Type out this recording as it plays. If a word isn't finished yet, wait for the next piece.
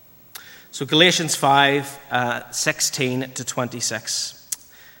So Galatians 5:16 to 26.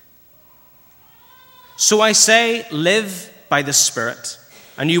 So I say, live by the Spirit,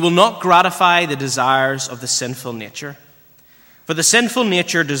 and you will not gratify the desires of the sinful nature. For the sinful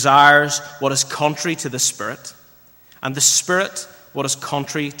nature desires what is contrary to the Spirit, and the Spirit what is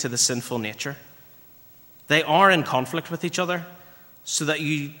contrary to the sinful nature. They are in conflict with each other, so that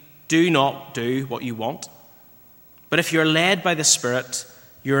you do not do what you want. But if you are led by the Spirit,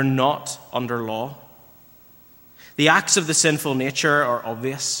 you are not under law. The acts of the sinful nature are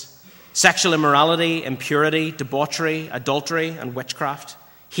obvious: sexual immorality, impurity, debauchery, adultery, and witchcraft,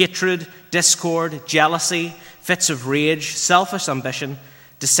 hatred, discord, jealousy, fits of rage, selfish ambition,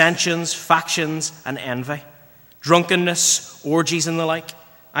 dissensions, factions, and envy, drunkenness, orgies, and the like.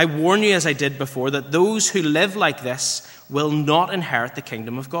 I warn you, as I did before, that those who live like this will not inherit the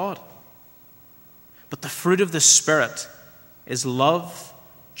kingdom of God. But the fruit of the Spirit is love,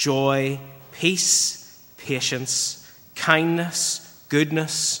 joy, peace, patience, kindness,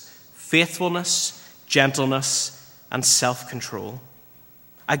 goodness, faithfulness, gentleness, and self-control.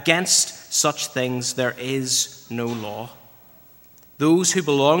 Against such things there is no law. Those who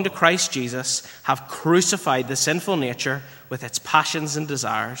belong to Christ Jesus have crucified the sinful nature with its passions and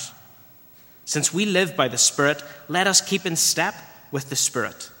desires. Since we live by the Spirit, let us keep in step with the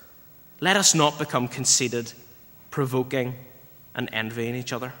Spirit. Let us not become conceited, provoking, and envying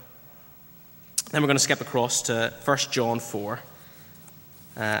each other. Then we're going to skip across to 1 John 4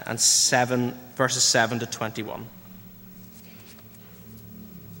 and 7, verses 7 to 21.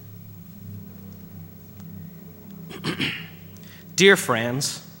 Dear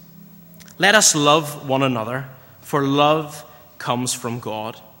friends, let us love one another, for love comes from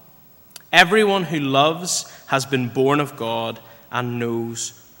God. Everyone who loves has been born of God and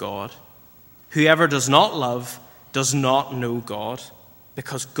knows God. Whoever does not love does not know God,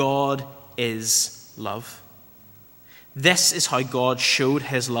 because God is love. This is how God showed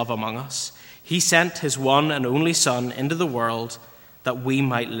his love among us. He sent his one and only Son into the world that we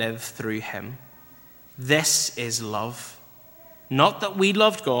might live through him. This is love. Not that we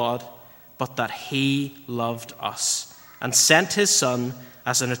loved God, but that he loved us and sent his Son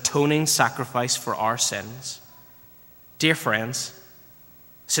as an atoning sacrifice for our sins. Dear friends,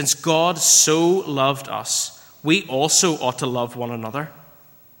 since God so loved us, we also ought to love one another.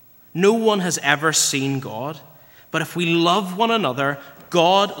 No one has ever seen God, but if we love one another,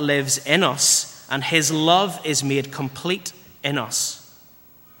 God lives in us, and his love is made complete in us.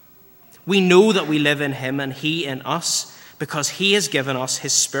 We know that we live in him and he in us, because he has given us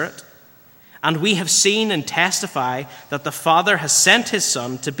his Spirit. And we have seen and testify that the Father has sent his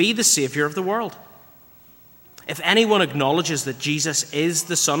Son to be the Savior of the world. If anyone acknowledges that Jesus is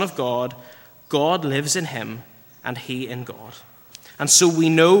the Son of God, God lives in him and he in God. And so we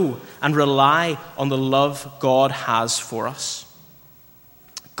know and rely on the love God has for us.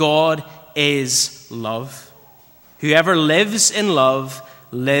 God is love. Whoever lives in love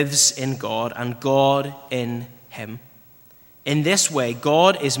lives in God, and God in him. In this way,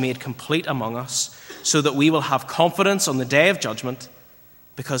 God is made complete among us, so that we will have confidence on the day of judgment,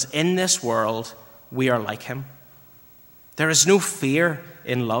 because in this world we are like him. There is no fear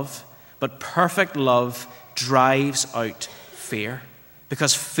in love, but perfect love drives out fear,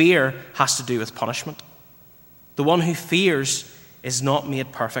 because fear has to do with punishment. The one who fears is not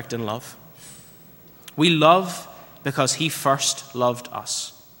made perfect in love. We love because he first loved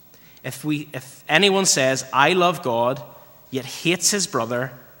us. If anyone says, I love God, yet hates his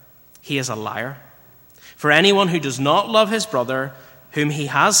brother, he is a liar. For anyone who does not love his brother, whom he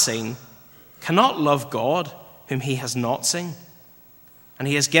has seen, cannot love God, whom he has not seen. And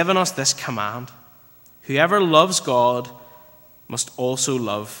he has given us this command: whoever loves God must also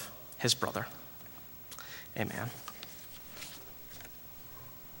love his brother. Amen.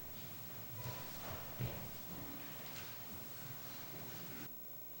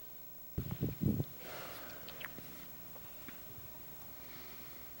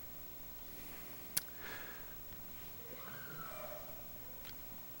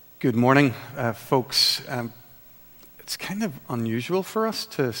 Good morning, folks. It's kind of unusual for us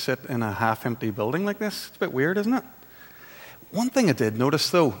to sit in a half-empty building like this. It's a bit weird, isn't it? One thing I did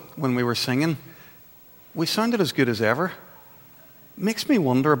notice, though, when we were singing, we sounded as good as ever. Makes me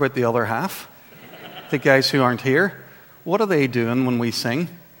wonder about the other half, the guys who aren't here. What are they doing when we sing?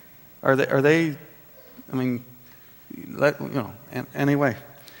 Are they? I mean, anyway.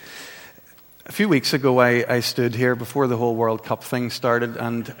 A few weeks ago, I stood here before the whole World Cup thing started,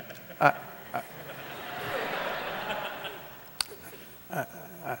 and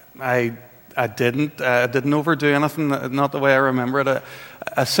I I didn't overdo anything, not the way I remember it.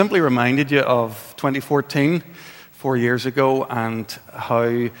 I simply reminded you of 2014, 4 years ago, and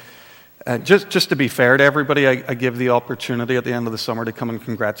how, just to be fair to everybody, I give the opportunity at the end of the summer to come and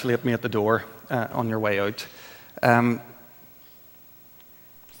congratulate me at the door on your way out.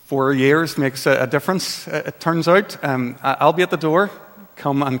 4 years makes a difference, it turns out. I'll be at the door.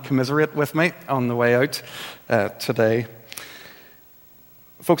 Come and commiserate with me on the way out today.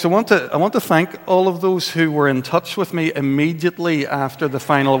 Folks, I want to thank all of those who were in touch with me immediately after the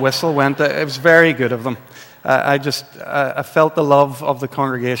final whistle went. It was very good of them. I felt the love of the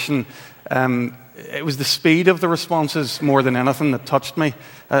congregation. It was the speed of the responses more than anything that touched me.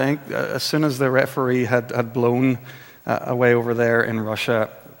 I think as soon as the referee had blown away over there in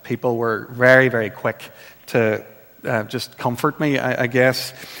Russia, people were very, very quick to just comfort me, I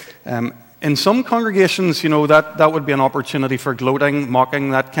guess. In some congregations, that would be an opportunity for gloating,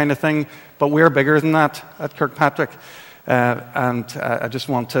 mocking, that kind of thing. But we're bigger than that at Kirkpatrick. And I just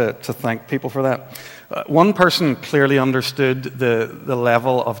want to thank people for that. One person clearly understood the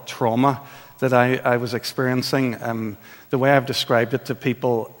level of trauma that I was experiencing. The way I've described it to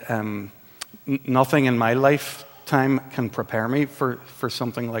people, nothing in my lifetime can prepare me for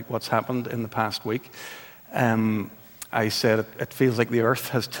something like what's happened in the past week. I said it feels like the earth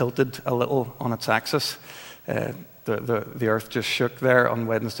has tilted a little on its axis. The earth just shook there on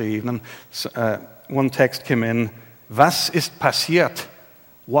Wednesday evening. So, one text came in, "Was ist passiert?"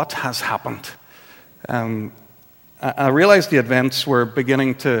 What has happened? I realized the events were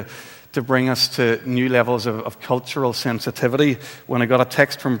beginning to bring us to new levels of cultural sensitivity when I got a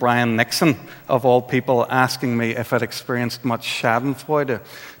text from Brian Nixon, of all people, asking me if I'd experienced much schadenfreude.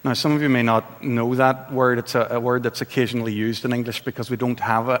 Now, some of you may not know that word. It's a word that's occasionally used in English because we don't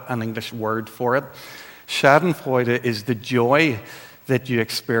have an English word for it. Schadenfreude is the joy that you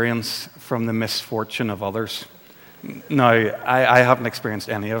experience from the misfortune of others. Now, I haven't experienced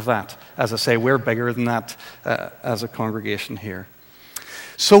any of that. As I say, we're bigger than that as a congregation here.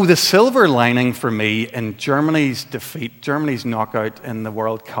 So the silver lining for me in Germany's defeat, Germany's knockout in the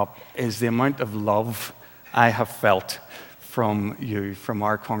World Cup, is the amount of love I have felt from you, from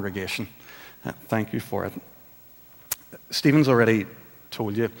our congregation. Thank you for it. Stephen's already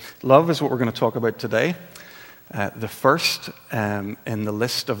told you, love is what we're going to talk about today. The first in the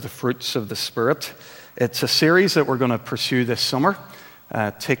list of the fruits of the Spirit. It's a series that we're going to pursue this summer.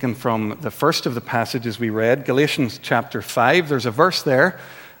 Taken from the first of the passages we read, Galatians chapter 5. There's a verse there.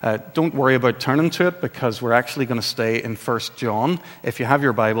 Don't worry about turning to it because we're actually going to stay in 1 John. If you have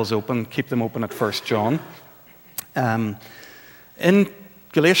your Bibles open, keep them open at 1 John. In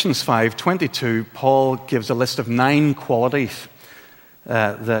Galatians 5:22, Paul gives a list of 9 qualities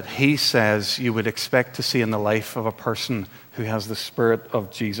that he says you would expect to see in the life of a person who has the Spirit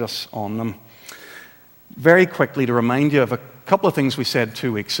of Jesus on them. Very quickly, to remind you of a couple of things we said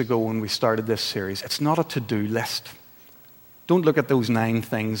 2 weeks ago when we started this series. It's not a to-do list. Don't look at those 9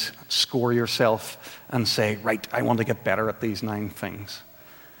 things, score yourself, and say, right, I want to get better at these 9 things.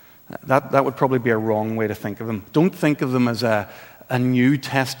 That would probably be a wrong way to think of them. Don't think of them as a New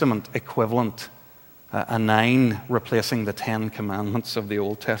Testament equivalent, a 9 replacing the 10 commandments of the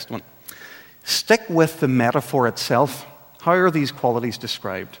Old Testament. Stick with the metaphor itself. How are these qualities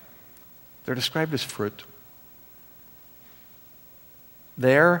described? They're described as fruit.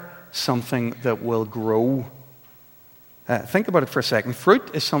 They're something that will grow. Think about it for a second. Fruit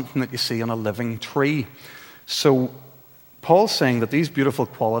is something that you see on a living tree. So Paul's saying that these beautiful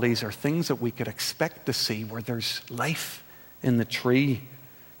qualities are things that we could expect to see where there's life in the tree.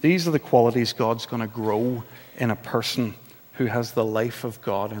 These are the qualities God's going to grow in a person who has the life of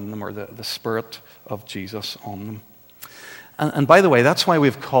God in them, or the Spirit of Jesus on them. And by the way, that's why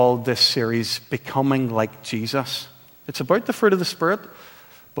we've called this series Becoming Like Jesus. It's about the fruit of the Spirit,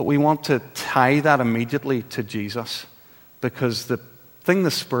 but we want to tie that immediately to Jesus, because the thing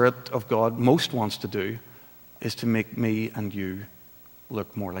the Spirit of God most wants to do is to make me and you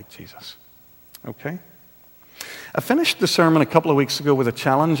look more like Jesus. Okay? I finished the sermon a couple of weeks ago with a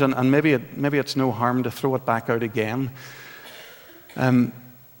challenge, and maybe it's no harm to throw it back out again.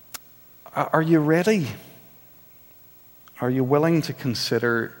 Are you ready? Are you willing to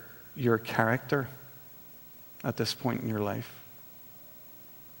consider your character at this point in your life?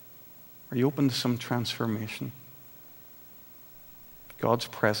 Are you open to some transformation? God's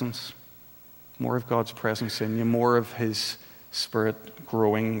presence, more of God's presence in you, more of His Spirit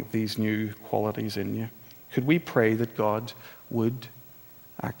growing these new qualities in you. Could we pray that God would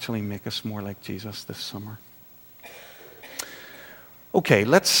actually make us more like Jesus this summer? Okay,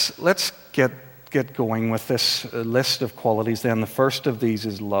 let's get going with this list of qualities then. The first of these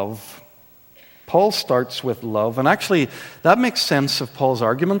is love. Paul starts with love, and actually that makes sense of Paul's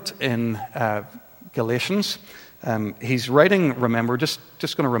argument in Galatians. He's writing, remember, just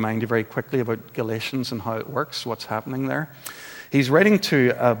going to remind you very quickly about Galatians and how it works, what's happening there. He's writing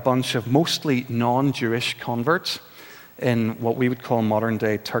to a bunch of mostly non-Jewish converts in what we would call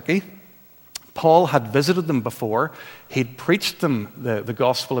modern-day Turkey. Paul had visited them before. He'd preached them the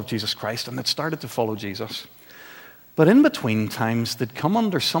gospel of Jesus Christ, and they'd started to follow Jesus. But in between times, they'd come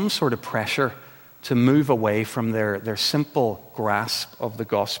under some sort of pressure to move away from their simple grasp of the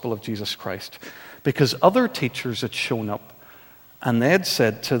gospel of Jesus Christ, because other teachers had shown up, and they had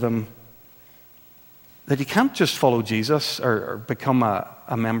said to them that you can't just follow Jesus or become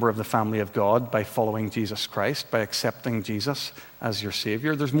a member of the family of God by following Jesus Christ, by accepting Jesus as your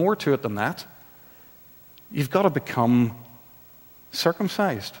Savior. There's more to it than that. You've got to become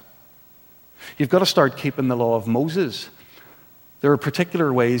circumcised. You've got to start keeping the law of Moses. There are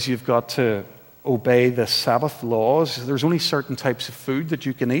particular ways you've got to obey the Sabbath laws. There's only certain types of food that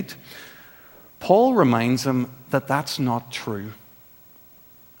you can eat. Paul reminds them that that's not true.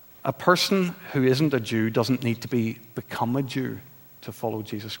 A person who isn't a Jew doesn't need to become a Jew to follow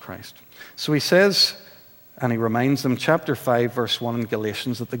Jesus Christ. So he says, and he reminds them, chapter 5, verse 1 in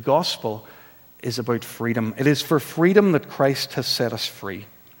Galatians, that the gospel is about freedom. It is for freedom that Christ has set us free.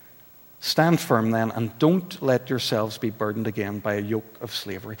 Stand firm then, and don't let yourselves be burdened again by a yoke of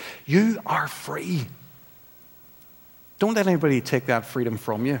slavery. You are free. Don't let anybody take that freedom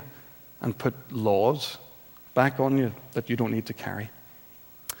from you and put laws back on you that you don't need to carry.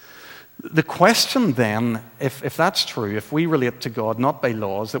 The question then, if that's true, if we relate to God not by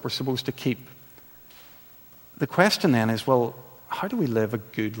laws that we're supposed to keep, the question then is, well, how do we live a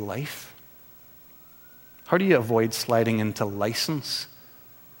good life? How do you avoid sliding into license?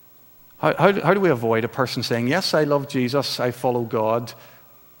 How do we avoid a person saying, yes, I love Jesus, I follow God,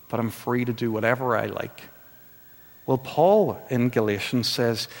 but I'm free to do whatever I like? Well, Paul in Galatians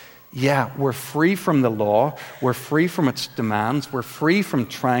says, yeah, we're free from the law, we're free from its demands, we're free from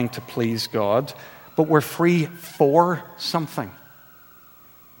trying to please God, but we're free for something.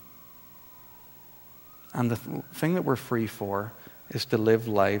 And the thing that we're free for is to live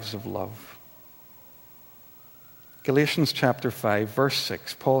lives of love. Galatians chapter 5, verse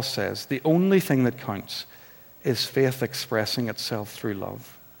 6, Paul says, the only thing that counts is faith expressing itself through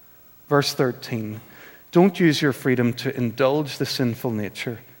love. Verse 13, don't use your freedom to indulge the sinful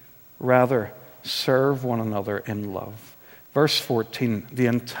nature. Rather, serve one another in love. Verse 14, the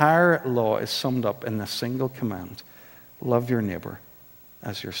entire law is summed up in a single command. Love your neighbor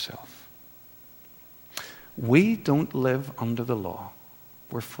as yourself. We don't live under the law.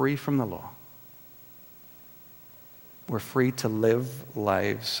 We're free from the law. We're free to live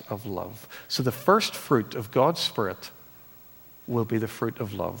lives of love. So the first fruit of God's Spirit will be the fruit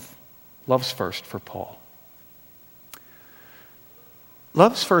of love. Love's first for Paul.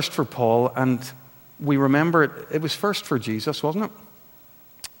 Love's first for Paul, and we remember it was first for Jesus, wasn't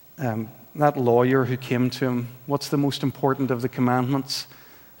it? That lawyer who came to him, what's the most important of the commandments?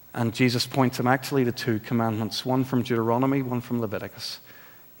 And Jesus points him actually to two commandments, one from Deuteronomy, one from Leviticus.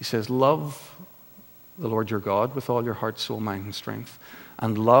 He says, love the Lord your God with all your heart, soul, mind, and strength,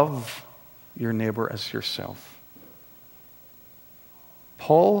 and love your neighbor as yourself.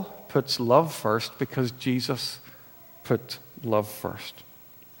 Paul puts love first because Jesus put love first.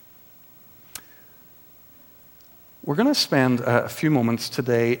 We're going to spend a few moments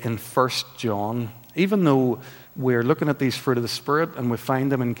today in 1 John, even though we're looking at these fruit of the Spirit and we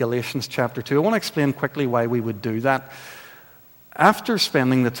find them in Galatians chapter 2. I want to explain quickly why we would do that. After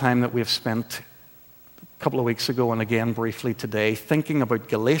spending the time that we've spent a couple of weeks ago and again briefly today, thinking about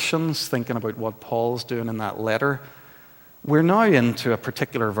Galatians, thinking about what Paul's doing in that letter, we're now into a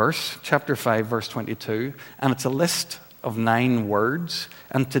particular verse, chapter 5, verse 22, and it's a list of 9 words,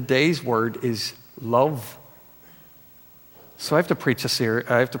 and today's word is love. So I have to preach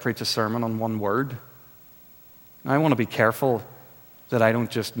a sermon on one word. Now, I want to be careful that I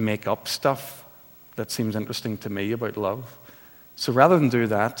don't just make up stuff that seems interesting to me about love. So rather than do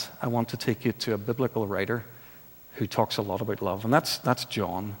that, I want to take you to a biblical writer who talks a lot about love, and that's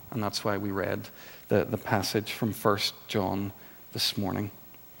John, and that's why we read the passage from 1 John this morning.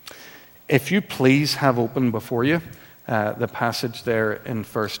 If you please have open before you the passage there in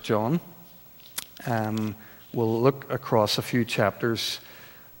 1 John. We'll look across a few chapters.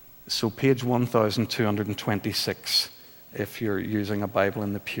 So page 1226 if you're using a Bible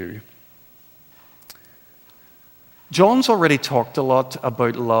in the pew. John's already talked a lot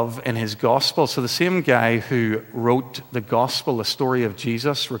about love in his gospel. So the same guy who wrote the gospel, the story of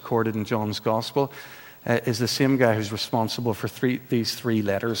Jesus recorded in John's gospel, is the same guy who's responsible for these 3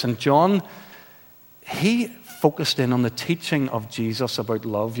 letters. And John he focused in on the teaching of Jesus about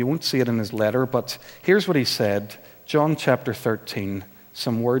love. You won't see it in his letter, but here's what he said. John chapter 13,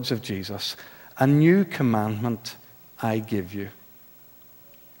 some words of Jesus. A new commandment I give you.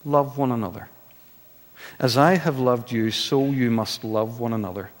 Love one another. As I have loved you, so you must love one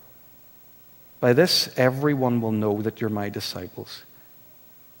another. By this, everyone will know that you're my disciples,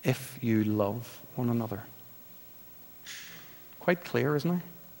 if you love one another. Quite clear, isn't it?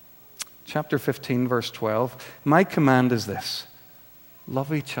 Chapter 15, verse 12. My command is this: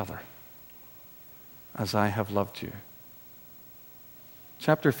 love each other as I have loved you.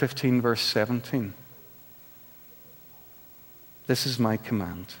 Chapter 15, verse 17. This is my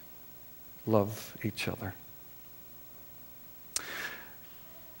command: love each other.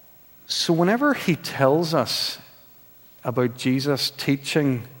 So whenever he tells us about Jesus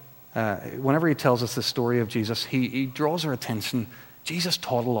teaching, whenever he tells us the story of Jesus, he draws our attention. Jesus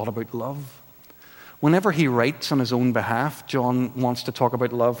taught a lot about love. Whenever he writes on his own behalf, John wants to talk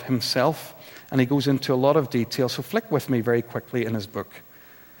about love himself, and he goes into a lot of detail. So flick with me very quickly in his book,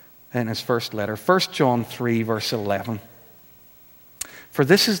 in his first letter. 1 John 3, verse 11. For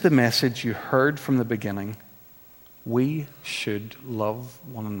this is the message you heard from the beginning. We should love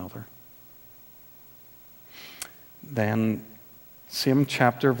one another. Then, same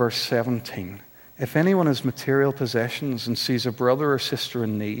chapter, verse 17. If anyone has material possessions and sees a brother or sister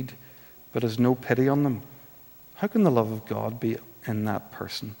in need, but has no pity on them, how can the love of God be in that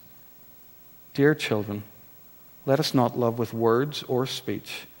person? Dear children, let us not love with words or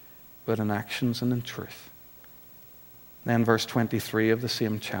speech, but in actions and in truth. Then verse 23 of the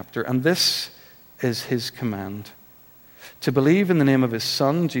same chapter. And this is his command: to believe in the name of his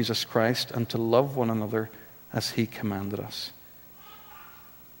Son, Jesus Christ, and to love one another as he commanded us.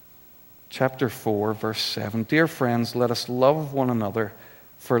 Chapter 4, verse 7. Dear friends, let us love one another,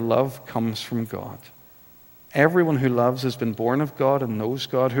 for love comes from God. Everyone who loves has been born of God and knows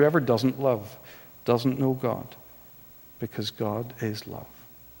God. Whoever doesn't love doesn't know God, because God is love.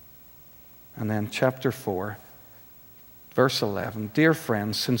 And then chapter 4, verse 11. Dear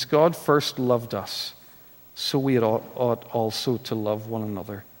friends, since God first loved us, so we ought also to love one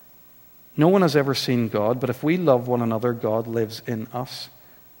another. No one has ever seen God, but if we love one another, God lives in us,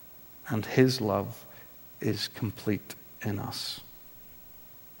 and his love is complete in us.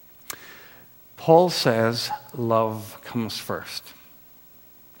 Paul says love comes first.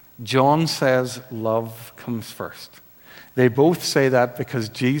 John says love comes first. They both say that because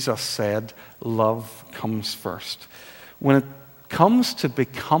Jesus said love comes first. When it comes to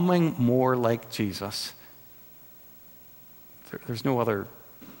becoming more like Jesus, there's no other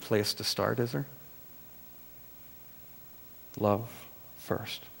place to start, is there? Love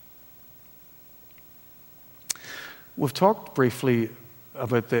first. We've talked briefly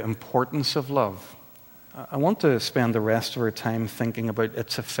about the importance of love. I want to spend the rest of our time thinking about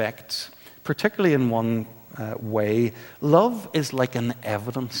its effects, particularly in one way. Love is like an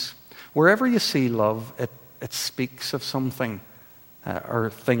evidence. Wherever you see love, it speaks of something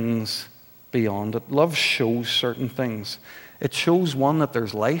or things beyond it. Love shows certain things. It shows, one, that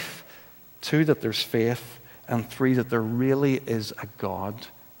there's life, two, that there's faith, and three, that there really is a God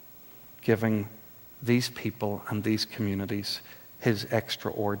giving these people and these communities his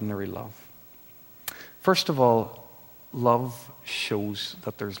extraordinary love. First of all, love shows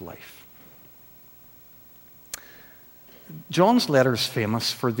that there's life. John's letter is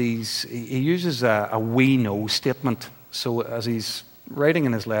famous for these. He uses a we know statement. So as he's writing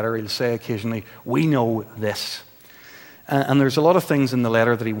in his letter, he'll say occasionally, we know this. And there's a lot of things in the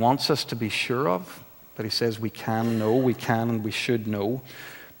letter that he wants us to be sure of, that he says we can know, we can and we should know.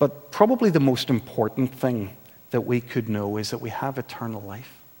 But probably the most important thing that we could know is that we have eternal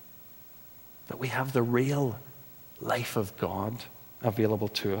life, that we have the real life of God available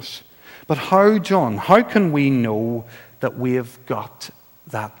to us. But how, John? How can we know that we have got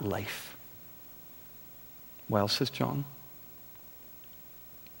that life? Well, says John,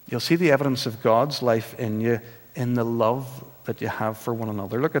 you'll see the evidence of God's life in you in the love that you have for one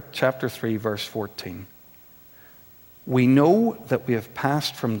another. Look at chapter 3, verse 14. We know that we have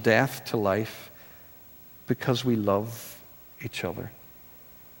passed from death to life because we love each other.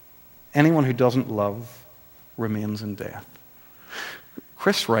 Anyone who doesn't love remains in death.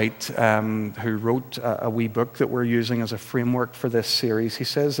 Chris Wright, who wrote a wee book that we're using as a framework for this series, he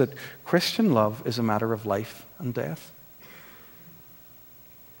says that Christian love is a matter of life and death.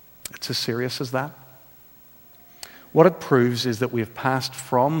 It's as serious as that. What it proves is that we have passed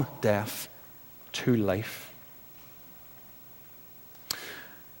from death to life.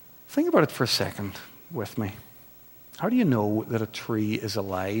 Think about it for a second with me. How do you know that a tree is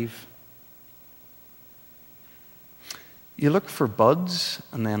alive? You look for buds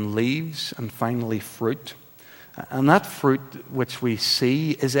and then leaves and finally fruit. And that fruit which we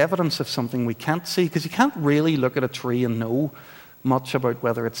see is evidence of something we can't see, because you can't really look at a tree and know much about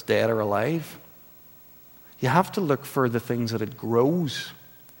whether it's dead or alive. You have to look for the things that it grows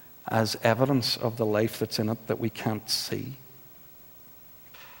as evidence of the life that's in it that we can't see.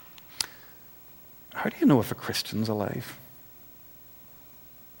 How do you know if a Christian's alive?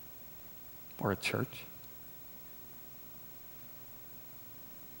 Or a church?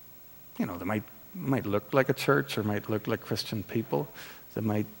 You know, they might look like a church or might look like Christian people. They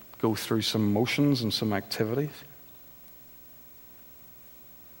might go through some motions and some activities.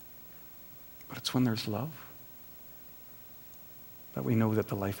 But it's when there's love that we know that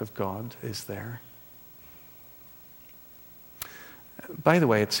the life of God is there. By the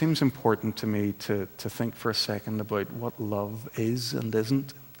way, it seems important to me to think for a second about what love is and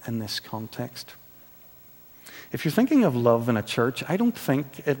isn't in this context. If you're thinking of love in a church, I don't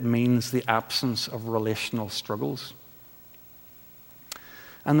think it means the absence of relational struggles.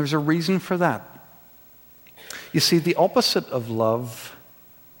 And there's a reason for that. You see, the opposite of love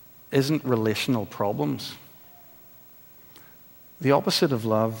isn't relational problems. The opposite of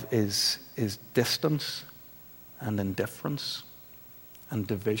love is distance and indifference and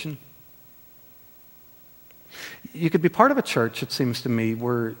division. You could be part of a church, it seems to me,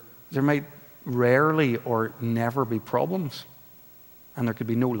 where there might rarely or never be problems, and there could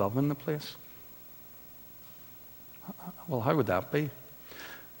be no love in the place. Well, how would that be?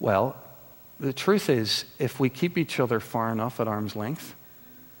 Well, the truth is, if we keep each other far enough at arm's length,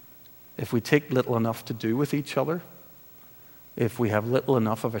 if we take little enough to do with each other, if we have little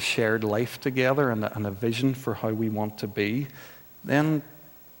enough of a shared life together and a vision for how we want to be, then,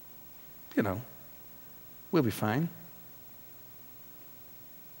 we'll be fine.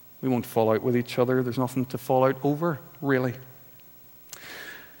 We won't fall out with each other. There's nothing to fall out over, really.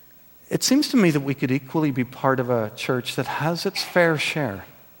 It seems to me that we could equally be part of a church that has its fair share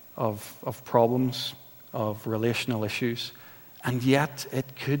of problems, of relational issues, and yet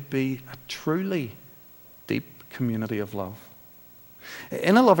it could be a truly deep community of love.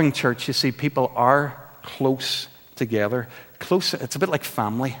 In a loving church, you see, people are close together. Close, it's a bit like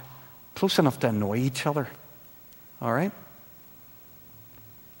family. Close enough to annoy each other. All right?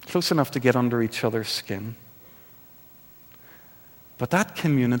 Close enough to get under each other's skin. But that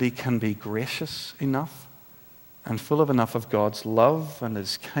community can be gracious enough and full of enough of God's love and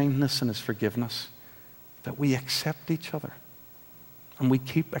His kindness and His forgiveness that we accept each other. And we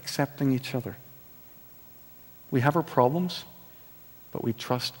keep accepting each other. We have our problems, but we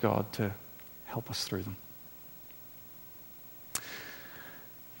trust God to help us through them.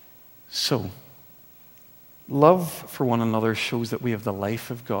 So, love for one another shows that we have the life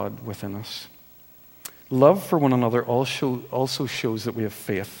of God within us. Love for one another also shows that we have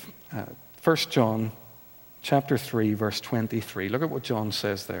faith. 1 John chapter 3, verse 23. Look at what John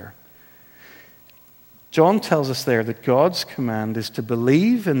says there. John tells us there that God's command is to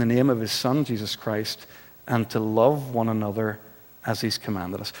believe in the name of His Son, Jesus Christ, and to love one another as He's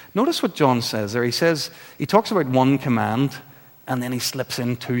commanded us. Notice what John says there. He talks about one command, and then he slips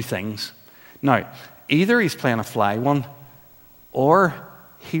in two things. Now, either he's playing a fly one, or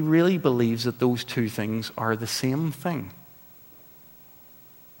he really believes that those two things are the same thing.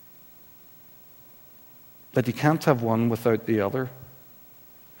 That you can't have one without the other.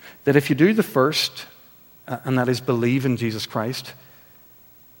 That if you do the first, and that is believe in Jesus Christ,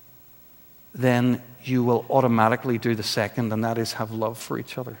 then you will automatically do the second, and that is have love for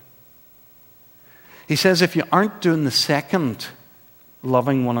each other. He says if you aren't doing the second,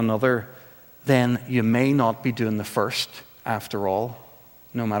 loving one another, then you may not be doing the first after all,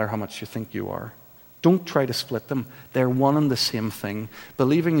 no matter how much you think you are. Don't try to split them. They're one and the same thing.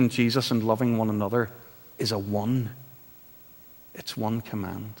 Believing in Jesus and loving one another is a one. It's one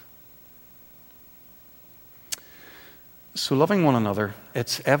command. So loving one another,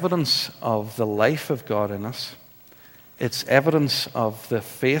 it's evidence of the life of God in us. It's evidence of the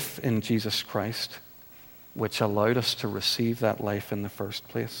faith in Jesus Christ, which allowed us to receive that life in the first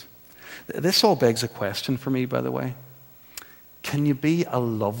place. This all begs a question for me, by the way. Can you be a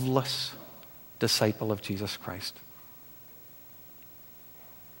loveless disciple of Jesus Christ?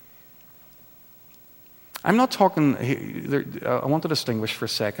 I'm not talking, I want to distinguish for a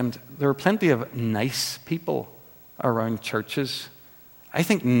second. There are plenty of nice people around churches. I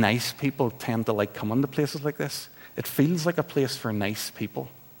think nice people tend to like coming to places like this. It feels like a place for nice people.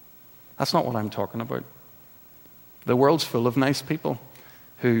 That's not what I'm talking about. The world's full of nice people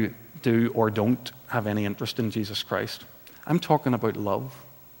who do or don't have any interest in Jesus Christ. I'm talking about love.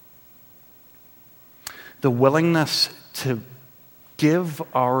 the willingness to give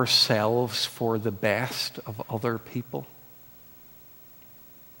ourselves for the best of other people.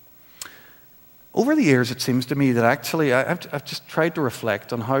 Over the years, it seems to me that actually I've just tried to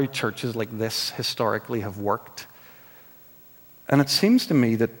reflect on how churches like this historically have worked. And it seems to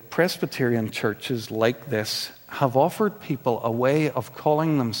me that Presbyterian churches like this have offered people a way of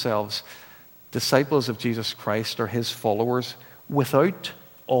calling themselves disciples of Jesus Christ or his followers without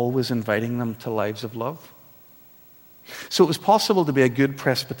always inviting them to lives of love. So it was possible to be a good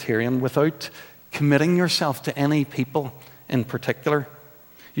Presbyterian without committing yourself to any people in particular.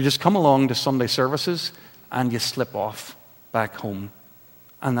 You just come along to Sunday services and you slip off back home,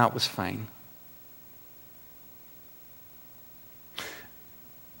 and that was fine.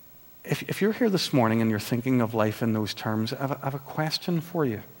 If you're here this morning and you're thinking of life in those terms, I have a question for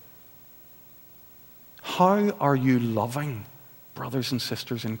you. How are you loving brothers and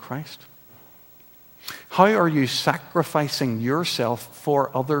sisters in Christ? How are you sacrificing yourself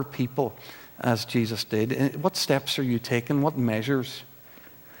for other people as Jesus did? What steps are you taking? What measures?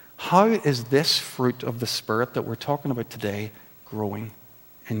 How is this fruit of the Spirit that we're talking about today growing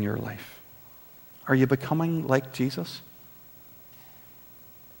in your life? Are you becoming like Jesus?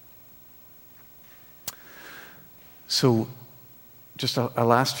 So, just a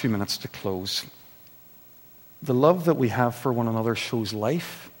last few minutes to close. The love that we have for one another shows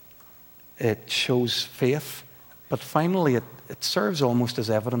life, it shows faith, but finally it serves almost as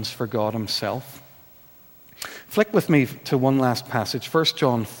evidence for God himself. Flick with me to one last passage, 1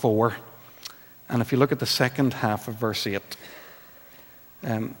 John 4, and if you look at the second half of verse 8,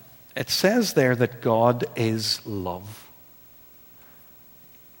 it says there that God is love.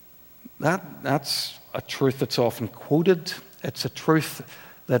 That's a truth that's often quoted. It's a truth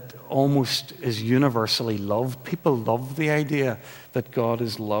that almost is universally loved. People love the idea that God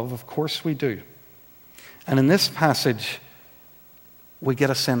is love. Of course we do. And in this passage, we get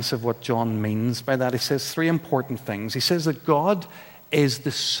a sense of what John means by that. He says three important things. He says that God is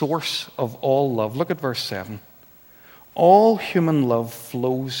the source of all love. Look at verse 7. All human love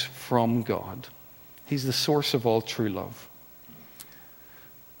flows from God. He's the source of all true love.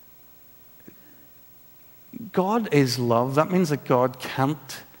 God is love. That means that God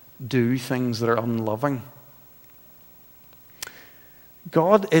can't do things that are unloving.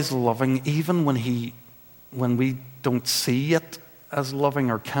 God is loving even when we don't see it as loving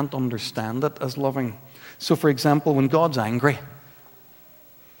or can't understand it as loving. So, for example, when God's angry,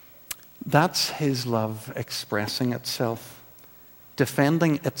 that's his love expressing itself,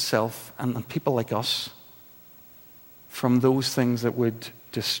 defending itself and people like us from those things that would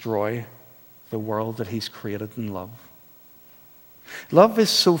destroy the world that he's created in love. Love is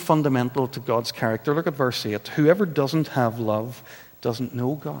so fundamental to God's character. Look at verse 8. Whoever doesn't have love doesn't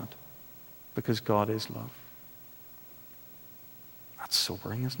know God, because God is love. That's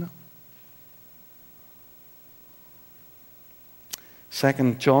sobering, isn't it?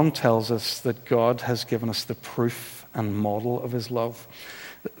 Second, John tells us that God has given us the proof and model of his love.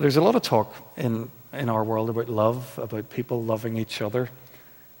 There's a lot of talk in our world about love, about people loving each other.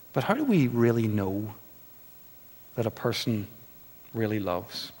 But how do we really know that a person really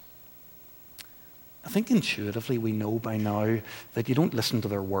loves? I think intuitively we know by now that you don't listen to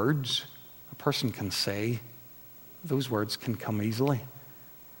their words. A person can say, those words can come easily.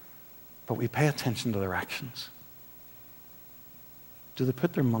 But we pay attention to their actions. Do they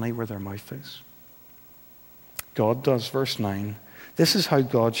put their money where their mouth is? God does. Verse 9. This is how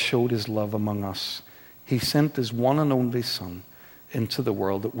God showed his love among us. He sent his one and only Son into the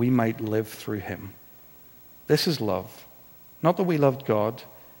world that we might live through him. This is love. Not that we loved God,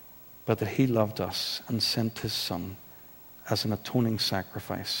 but that he loved us and sent his Son as an atoning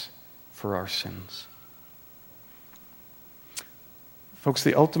sacrifice for our sins. Folks,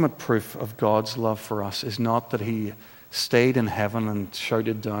 the ultimate proof of God's love for us is not that he stayed in heaven and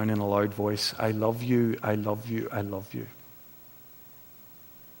shouted down in a loud voice, I love you, I love you, I love you.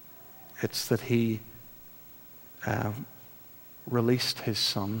 It's that he released his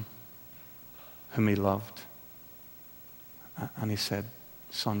Son, whom he loved, and he said,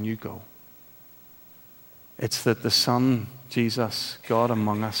 Son, you go. It's that the Son, Jesus, God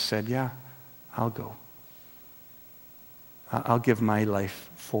among us, said, yeah, I'll go. I'll give my life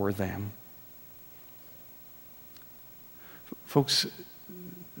for them. Folks,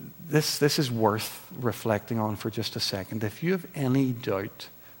 this is worth reflecting on for just a second. If you have any doubt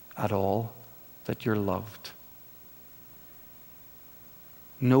at all that you're loved,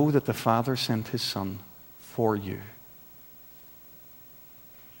 know that the Father sent his Son for you.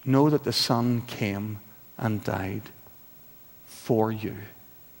 Know that the Son came and died for you.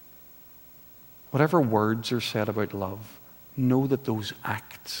 whatever words are said about love, know that those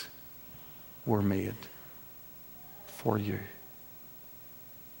acts were made for you.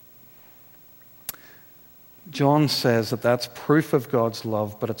 John says that that's proof of God's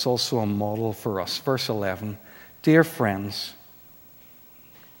love, but it's also a model for us. Verse 11, dear friends,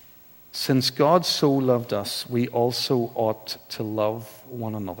 since God so loved us, we also ought to love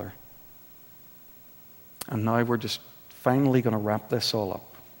one another. And now we're just finally going to wrap this all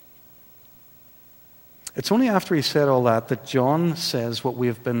up. It's only after he said all that John says what we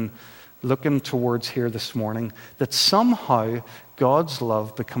have been looking towards here this morning, that somehow God's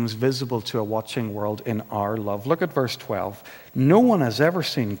love becomes visible to a watching world in our love. Look at verse 12. No one has ever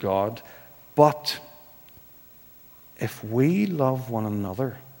seen God, but if we love one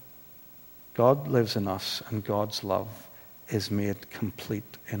another, God lives in us and God's love is made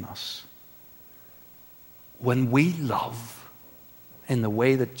complete in us. When we love in the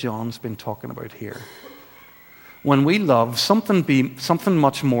way that John's been talking about here, when we love, something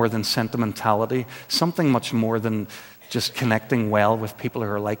much more than sentimentality, something much more than just connecting well with people who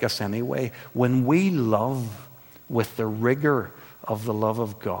are like us anyway. When we love with the rigor of the love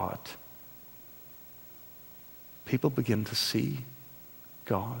of God, people begin to see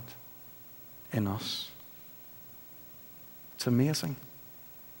God in us. It's amazing.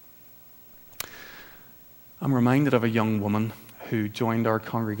 I'm reminded of a young woman who joined our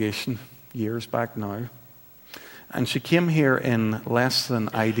congregation years back now. And she came here in less than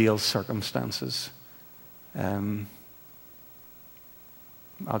ideal circumstances. I'll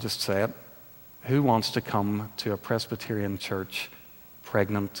just say it. Who wants to come to a Presbyterian church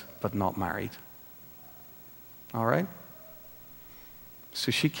pregnant but not married? All right? So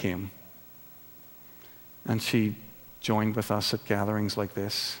she came. And she joined with us at gatherings like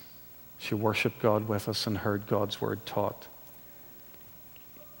this. She worshiped God with us and heard God's word taught.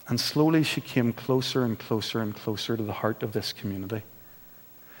 And slowly she came closer and closer and closer to the heart of this community.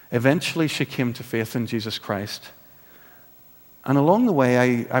 Eventually she came to faith in Jesus Christ. And along the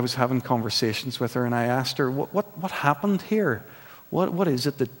way I was having conversations with her and I asked her, what happened here? What is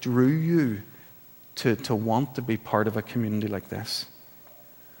it that drew you to want to be part of a community like this?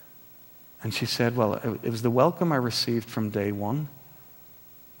 And she said, well, it was the welcome I received from day one,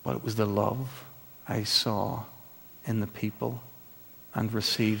 but it was the love I saw in the people and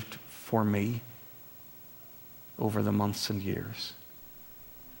received for me over the months and years.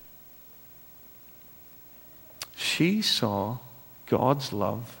 She saw God's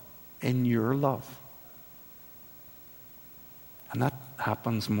love in your love. And that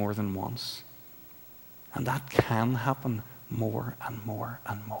happens more than once. And that can happen more and more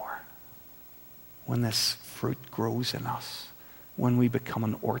and more. When this fruit grows in us, when we become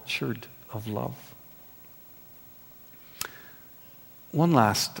an orchard of love. One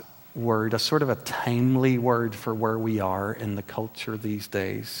last word, a sort of a timely word for where we are in the culture these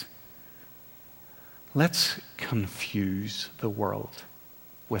days. Let's confuse the world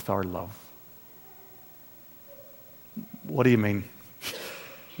with our love. What do you mean?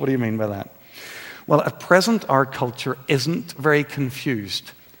 What do you mean by that? Well, at present, our culture isn't very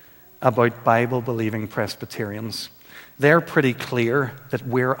confused about Bible-believing Presbyterians. They're pretty clear that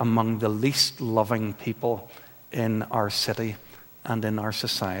we're among the least loving people in our city and in our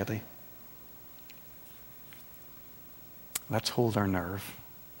society. Let's hold our nerve.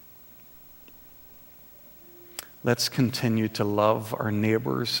 Let's continue to love our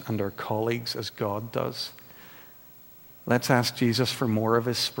neighbors and our colleagues as God does. Let's ask Jesus for more of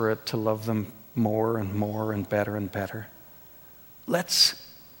His Spirit to love them more and more and better and better. Let's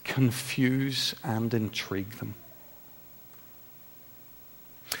confuse and intrigue them.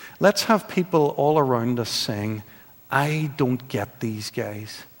 Let's have people all around us saying, I don't get these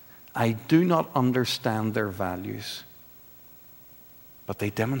guys. I do not understand their values. But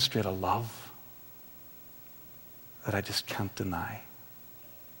they demonstrate a love that I just can't deny.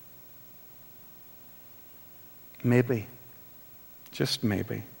 Maybe, just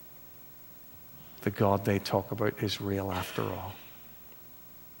maybe, the God they talk about is real after all.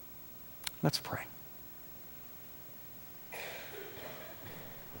 Let's pray.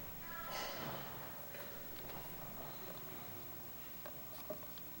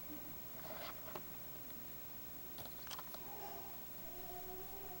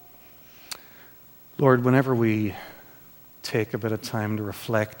 Lord, whenever we take a bit of time to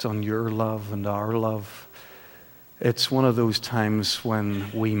reflect on your love and our love, it's one of those times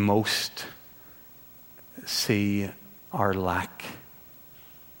when we most see our lack.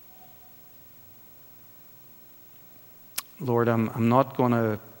 Lord, I'm not going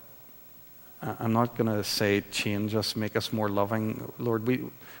to I'm not going to say change us, make us more loving. Lord,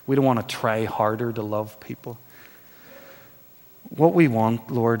 we don't want to try harder to love people. What we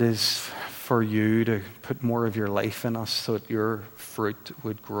want, Lord, is for you to put more of your life in us so that your fruit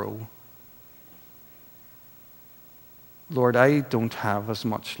would grow. Lord, I don't have as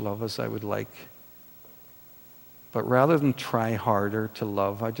much love as I would like. But rather than try harder to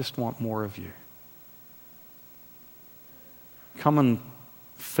love, I just want more of you. Come and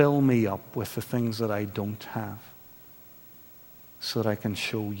fill me up with the things that I don't have so that I can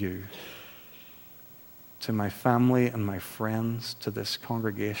show you to my family and my friends, to this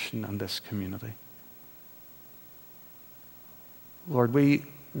congregation and this community. Lord,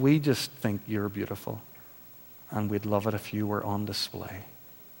 we just think you're beautiful, and we'd love it if you were on display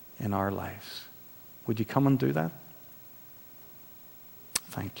in our lives. Would you come and do that?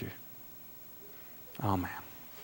 Thank you. Amen.